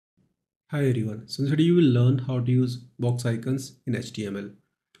Hi everyone, so today you will learn how to use box icons in HTML.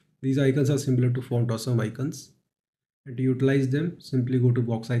 These icons are similar to font awesome icons, and to utilize them simply go to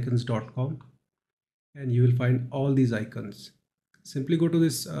boxicons.com and you will find all these icons. Simply go to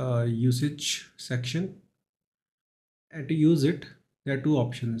this usage section, and to use it there are two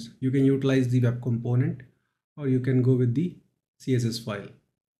options. You can utilize the web component or you can go with the CSS file.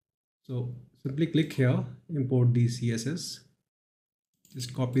 So simply click here, import the CSS.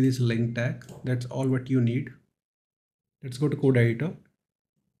 Just copy this link tag. That's all what you need. Let's go to code editor,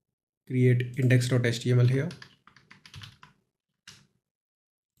 create index.html here.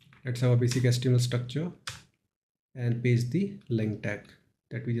 Let's have a basic HTML structure and paste the link tag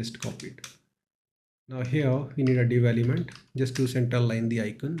that we just copied. Now here we need a div element just to center align the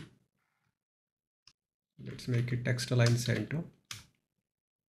icon. Let's make it text align center.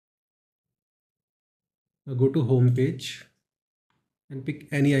 Now go to home page and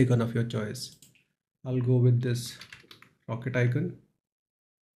pick any icon of your choice. I'll go with this rocket icon.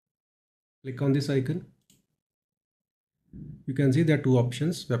 Click on this icon. You can see there are two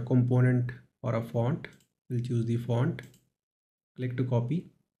options, web component or a font. We'll choose the font. Click to copy,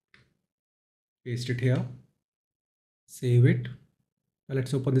 paste it here, save it. Now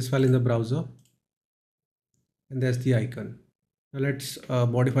let's open this file in the browser, and there's the icon. Now let's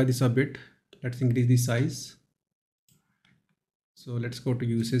modify this a bit. Let's increase the size. So let's go to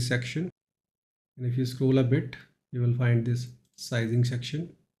usage section, and if you scroll a bit you will find this sizing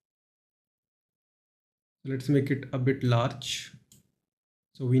section. So let's make it a bit large.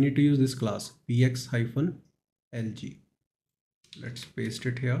 So we need to use this class px-lg. Let's paste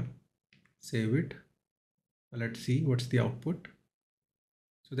it here, save it. Let's see what's the output.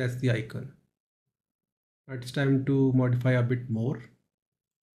 So that's the icon. Now it's time to modify a bit more.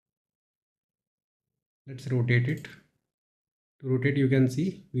 Let's rotate it. To rotate, you can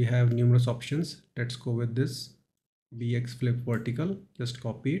see we have numerous options. Let's go with this bx flip vertical. Just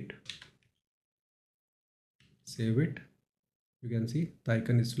copy it, save it. You can see the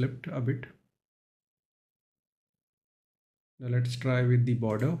icon is flipped a bit. Now let's try with the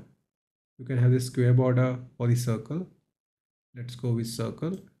border. You can have the square border or the circle. Let's go with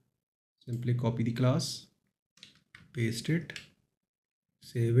circle. Simply copy the class, paste it,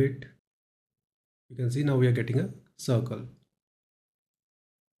 save it. You can see now we are getting a circle.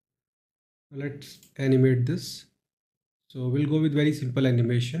 Now let's animate this. So we'll go with very simple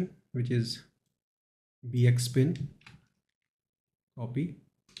animation, which is bx spin. Copy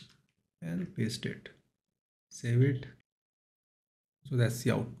and paste it, save it. So that's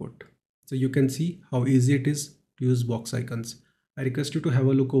the output. So you can see how easy it is to use box icons. I request you to have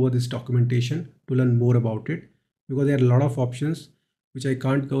a look over this documentation to learn more about it, because there are a lot of options which I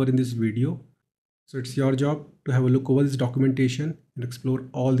can't cover in this video. So it's your job to have a look over this documentation and explore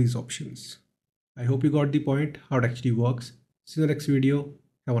all these options. I hope you got the point how it actually works. See you in the next video.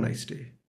 Have a nice day.